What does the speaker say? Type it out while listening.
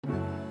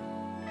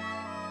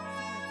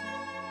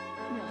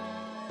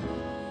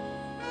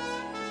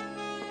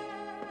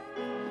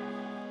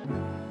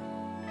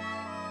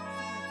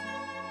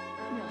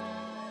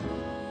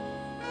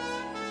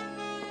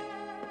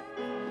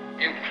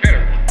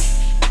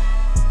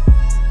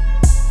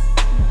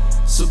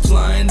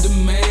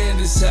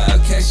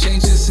cash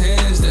changes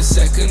hands, that's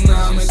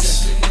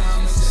economics.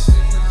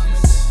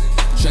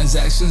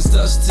 Transactions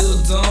dust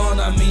till dawn,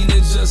 I mean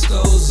it just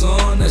goes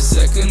on, that's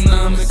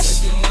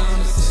economics.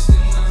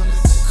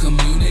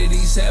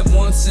 Communities have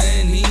wants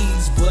and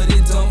needs, but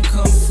it don't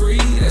come free,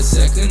 that's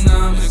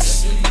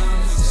economics.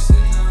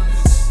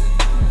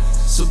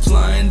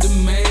 Supply and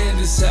demand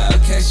is how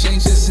cash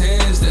changes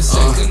hands, that's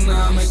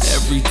economics.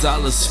 Every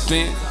dollar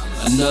spent,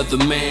 another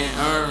man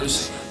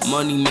earns.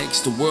 Money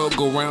makes the world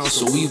go round,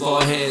 so we've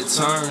all had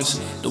turns.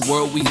 The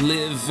world we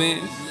live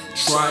in,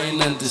 try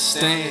and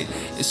understand,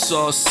 it's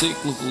all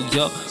cyclical,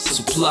 yo.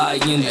 Supply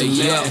and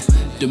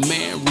demand.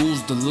 Demand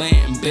rules the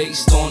land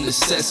based on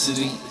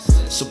necessity.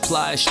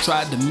 Suppliers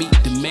try to meet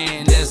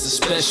demand as a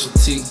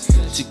specialty.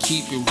 To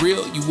keep it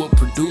real, you a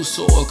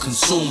producer or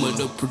consumer.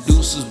 The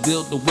producers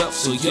build the wealth,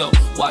 so yo,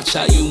 watch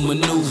how you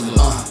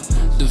maneuver.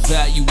 The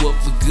value of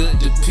a good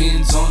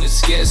depends on its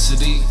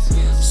scarcity,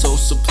 so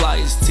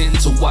suppliers tend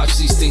to watch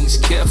these things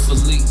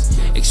carefully.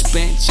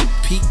 Expansion,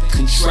 peak,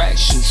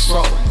 contraction,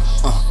 troll.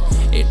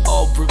 It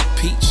all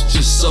repeats,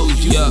 just so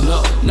you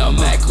know. Now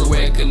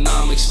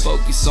macroeconomics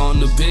focus on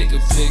the bigger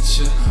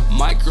picture.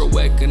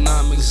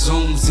 Microeconomics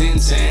zooms in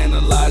to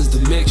analyze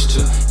the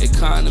mixture.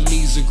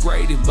 Economies are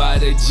graded by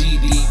their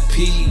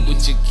GDP,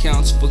 which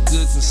accounts for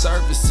goods and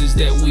services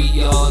that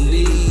we all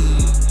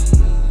need.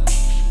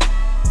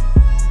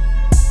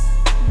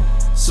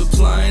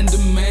 Supply and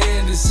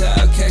demand is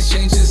how cash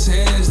changes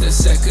hands,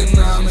 that's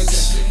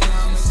economics.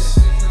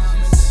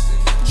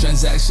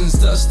 Transactions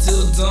dust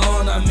till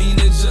dawn, I mean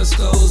it just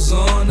goes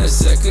on,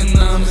 that's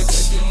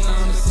economics.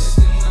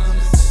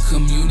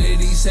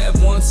 Communities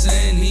have wants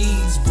and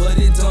needs, but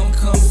it don't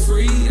come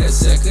free,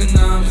 that's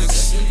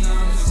economics.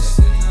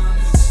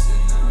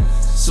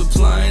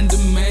 Supply and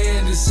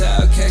demand is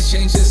how cash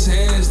changes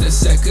hands,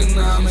 that's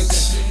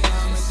economics.